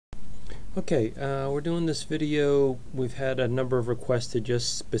Okay, we're doing this video. We've had a number of requests to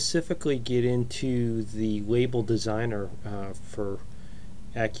just specifically get into the label designer for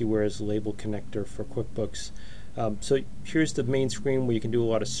Accuware's Label Connector for QuickBooks. So here's the main screen where you can do a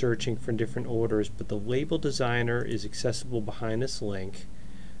lot of searching for different orders, but the label designer is accessible behind this link.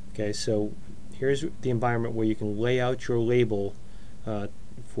 Okay, so here's the environment where you can lay out your label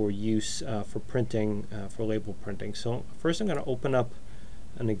for use for printing, for label printing. So first I'm going to open up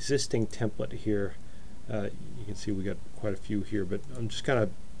an existing template here. You can see we got quite a few here, but I'm just going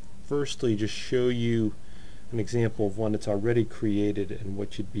to firstly just show you an example of one that's already created and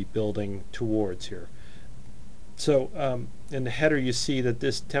what you'd be building towards here. So in the header you see that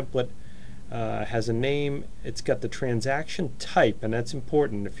this template has a name. It's got the transaction type, and that's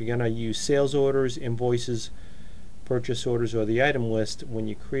important. If you're going to use sales orders, invoices, purchase orders, or the item list, when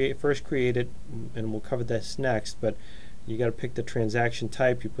you first create it, and we'll cover this next, but you got to pick the transaction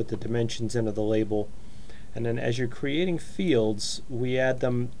type, you put the dimensions into the label, and then as you're creating fields, we add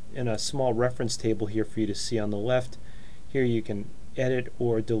them in a small reference table here for you to see on the left. Here you can edit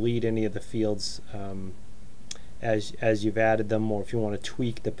or delete any of the fields as you've added them, or if you want to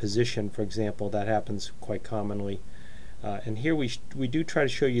tweak the position, for example, that happens quite commonly. And here we do try to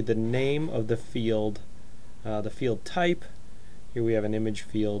show you the name of the field type. Here we have an image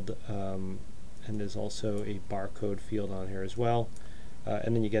field, and there's also a barcode field on here as well.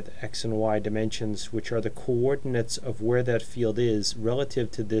 And then you get the X and Y dimensions, which are the coordinates of where that field is relative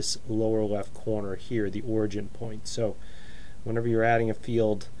to this lower left corner here, the origin point. So whenever you're adding a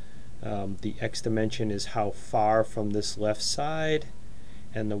field, the X dimension is how far from this left side,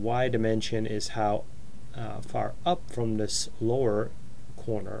 and the Y dimension is how far up from this lower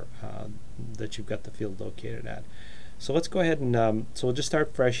corner that you've got the field located at. So let's go ahead and so we'll just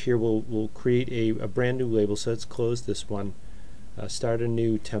start fresh here. We'll create a brand new label. So let's close this one, start a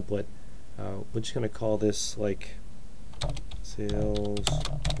new template. We're just going to call this like sales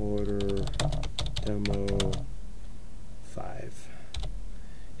order demo 5.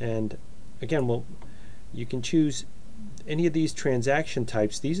 And again, you can choose any of these transaction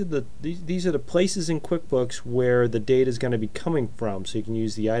types. These are the places in QuickBooks where the data is going to be coming from. So you can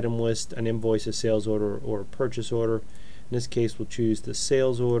use the item list, an invoice, a sales order, or a purchase order. In this case, we'll choose the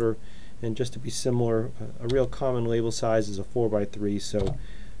sales order. And just to be similar, a real common label size is a 4x3. So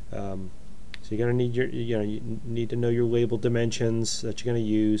you're going to need you need to know your label dimensions that you're going to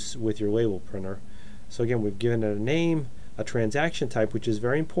use with your label printer. So again, we've given it a name, a transaction type, which is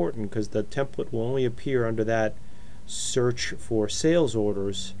very important because the template will only appear under that search for sales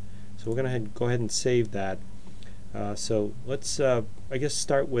orders. So we're going to go ahead and save that. So let's I guess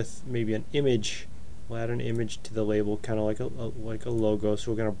start with maybe an image. We'll add an image to the label, kind of like a logo.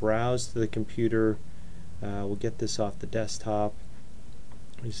 So we're going to browse to the computer. We'll get this off the desktop.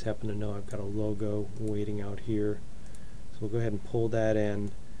 I just happen to know I've got a logo waiting out here. So we'll go ahead and pull that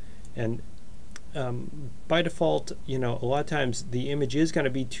in. And by default, a lot of times the image is going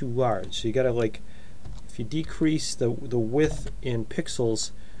to be too large. So you got to if you decrease the width in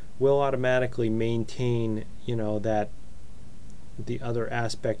pixels, we'll automatically maintain that the other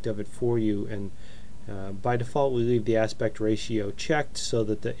aspect of it for you. And by default, we leave the aspect ratio checked so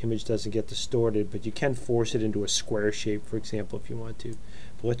that the image doesn't get distorted, but you can force it into a square shape, for example, if you want to.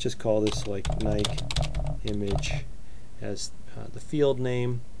 But let's just call this like Nike image as the field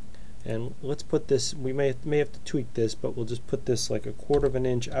name. And let's put this, we may have to tweak this, but we'll just put this like 1/4 of an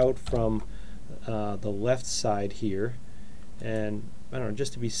inch out from the left side here. And I don't know,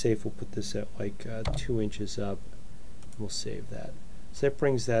 just to be safe, we'll put this at like 2 inches up. We'll save that. So that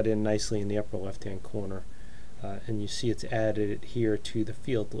brings that in nicely in the upper left hand corner. And you see it's added it here to the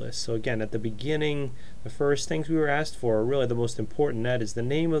field list. So again, at the beginning, the first things we were asked for are really the most important. That is the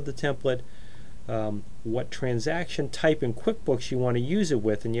name of the template, what transaction type in QuickBooks you want to use it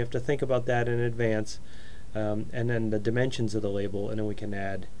with, and you have to think about that in advance, and then the dimensions of the label, and then we can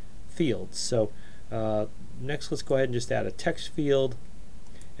add fields. So next, let's go ahead and just add a text field.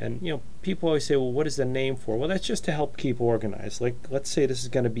 And people always say, well, what is the name for? Well, that's just to help keep organized. Like, let's say this is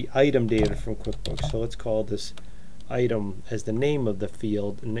going to be item data from QuickBooks, so let's call this item as the name of the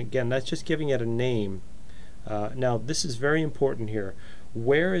field. And again, that's just giving it a name. Now, this is very important here.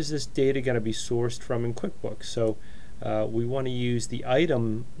 Where is this data going to be sourced from in QuickBooks? So we want to use the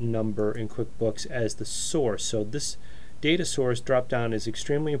item number in QuickBooks as the source. So this data source drop down is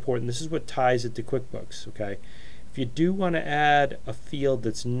extremely important. This is what ties it to QuickBooks. Okay. If you do want to add a field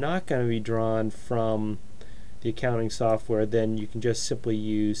that's not going to be drawn from the accounting software, then you can just simply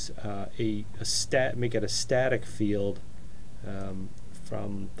use make it a static field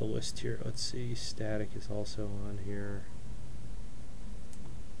from the list here. Let's see, static is also on here.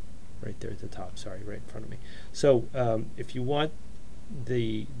 right there at the top, sorry, right in front of me. So if you want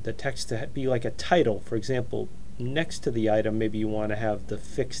the text to be like a title, for example, next to the item, maybe you want to have the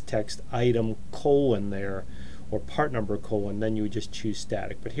fixed text item colon there, or part number colon, then you would just choose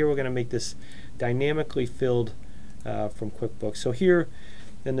static. But here we're going to make this dynamically filled from QuickBooks. So here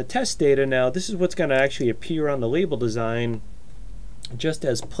in the test data now, this is what's going to actually appear on the label design just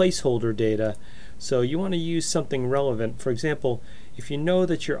as placeholder data. So you want to use something relevant. For example, if you know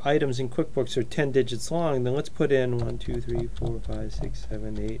that your items in QuickBooks are 10 digits long, then let's put in 1, 2, 3, 4, 5, 6,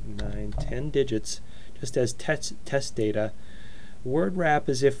 7, 8, 9, 10 digits just as test data. Word wrap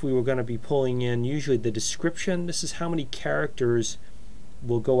is if we were going to be pulling in usually the description. This is how many characters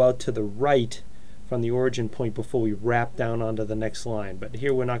will go out to the right from the origin point before we wrap down onto the next line. But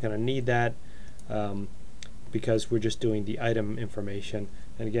here we're not going to need that because we're just doing the item information.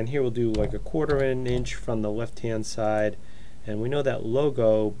 And again, here we'll do like 1/4 inch from the left hand side, and we know that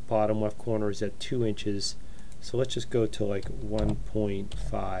logo bottom left corner is at 2 inches, so let's just go to like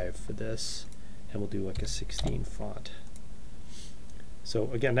 1.5 for this, and we'll do like a 16 font. So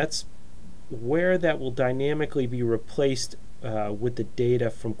again, that's where that will dynamically be replaced with the data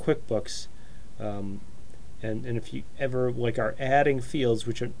from QuickBooks. And if you ever like are adding fields,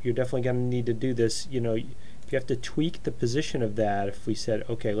 which you're definitely going to need to do this, you know, if you have to tweak the position of that, if we said,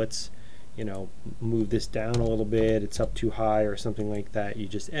 okay, let's, you know, move this down a little bit, it's up too high or something like that, you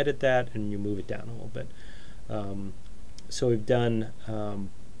just edit that and you move it down a little bit. So we've done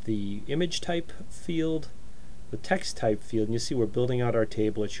the image type field, the text type field, and you see we're building out our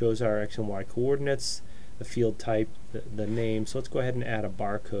table. It shows our X and Y coordinates, the field type, the name. So let's go ahead and add a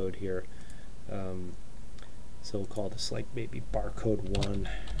barcode here. So we'll call this like maybe barcode 1.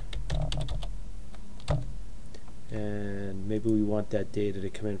 And maybe we want that data to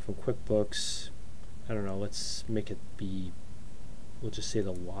come in from QuickBooks. I don't know, let's make it be, we'll just say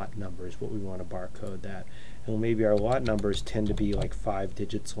the lot number is what we want to barcode that. And maybe our lot numbers tend to be like 5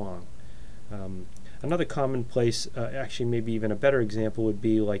 digits long. Another common place, actually maybe even a better example, would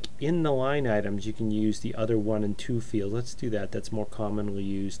be like in the line items you can use the other 1 and 2 fields. Let's do that, that's more commonly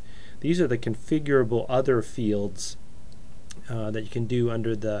used. These are the configurable other fields that you can do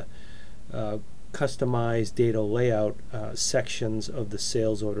under the customize data layout sections of the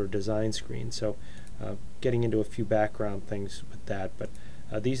sales order design screen. So getting into a few background things with that, but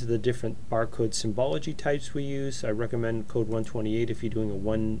these are the different barcode symbology types we use. I recommend code 128 if you're doing a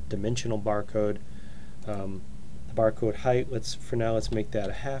one-dimensional barcode. The barcode height, for now let's make that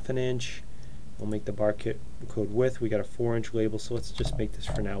a 1/2 inch. We'll make the barcode width, we got a 4-inch label, so let's just make this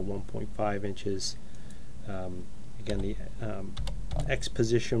for now 1.5 inches. Again, the X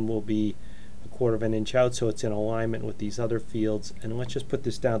position will be 1/4 inch out, so it's in alignment with these other fields. And let's just put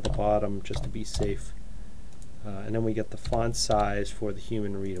this down at the bottom just to be safe. And then we get the font size for the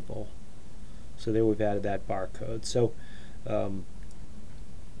human readable. So there we've added that barcode. So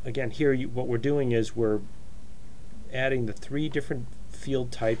again, here what we're doing is we're adding the 3 different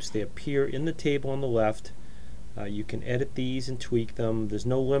field types. They appear in the table on the left. You can edit these and tweak them. There's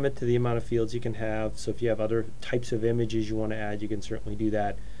no limit to the amount of fields you can have, so if you have other types of images you want to add, you can certainly do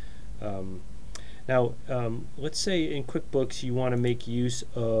that. Now let's say in QuickBooks you want to make use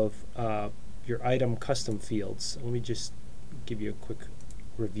of your item custom fields. Let me just give you a quick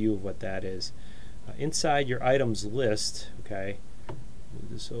review of what that is. Inside your items list, okay, move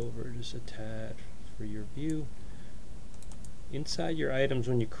this over just a tad for your view. Inside your items,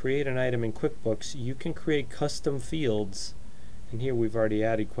 when you create an item in QuickBooks, you can create custom fields, and here we've already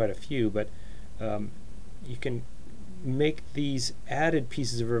added quite a few, but you can make these added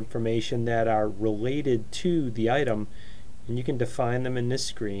pieces of information that are related to the item, and you can define them in this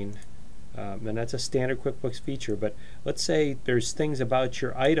screen. And that's a standard QuickBooks feature. But let's say there's things about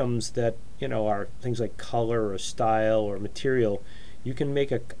your items that, you know, are things like color or style or material. You can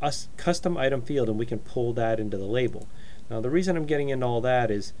make a custom item field, and we can pull that into the label. Now the reason I'm getting into all that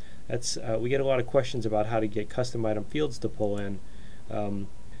is we get a lot of questions about how to get custom item fields to pull in.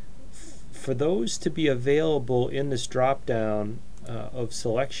 For those to be available in this drop down of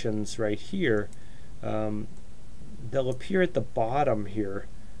selections right here, they'll appear at the bottom here,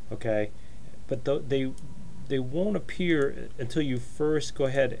 okay, but they won't appear until you first go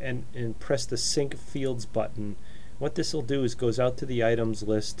ahead and press the Sync Fields button. What this will do is goes out to the items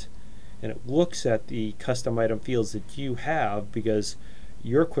list, and it looks at the custom item fields that you have, because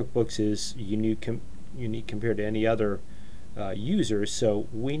your QuickBooks is unique compared to any other user. So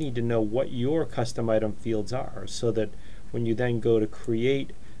we need to know what your custom item fields are, so that when you then go to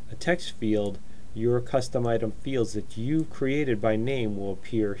create a text field, your custom item fields that you've created by name will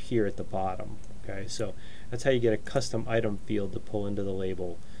appear here at the bottom. Okay, so that's how you get a custom item field to pull into the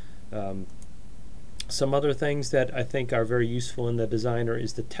label. Some other things that I think are very useful in the designer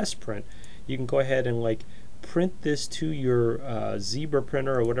is the test print. You can go ahead and like print this to your Zebra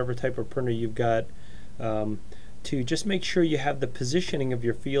printer or whatever type of printer you've got, to just make sure you have the positioning of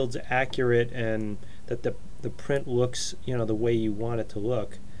your fields accurate and that the print looks, you know, the way you want it to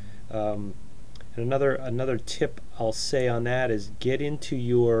look. And another tip I'll say on that is get into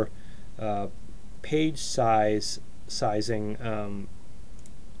your page sizing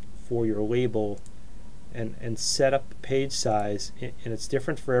for your label and set up page size, and it's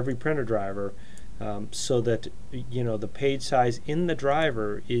different for every printer driver, so that, you know, the page size in the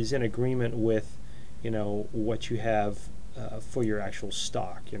driver is in agreement with, you know, what you have for your actual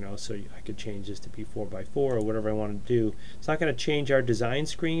stock. You know, so I could change this to be 4x4 or whatever I want to do. It's not going to change our design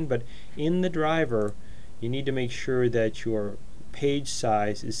screen, but in the driver you need to make sure that your page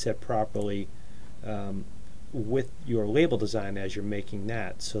size is set properly with your label design as you're making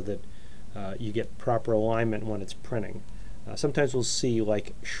that, so that you get proper alignment when it's printing. Sometimes we'll see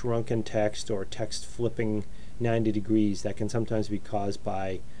like shrunken text or text flipping 90 degrees. That can sometimes be caused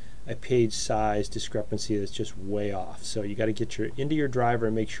by a page size discrepancy that's just way off. So you got to get into your driver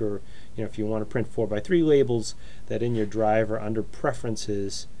and make sure, you know, if you want to print 4x3 labels, that in your driver under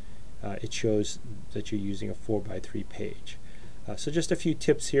preferences it shows that you're using a 4x3 page. So just a few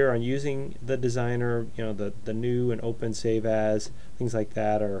tips here on using the designer. You know, the new and open save as, things like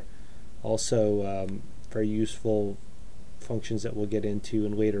that are also very useful functions that we'll get into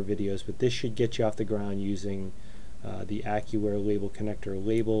in later videos, but this should get you off the ground using the Accuware Label Connector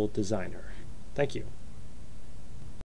Label Designer. Thank you.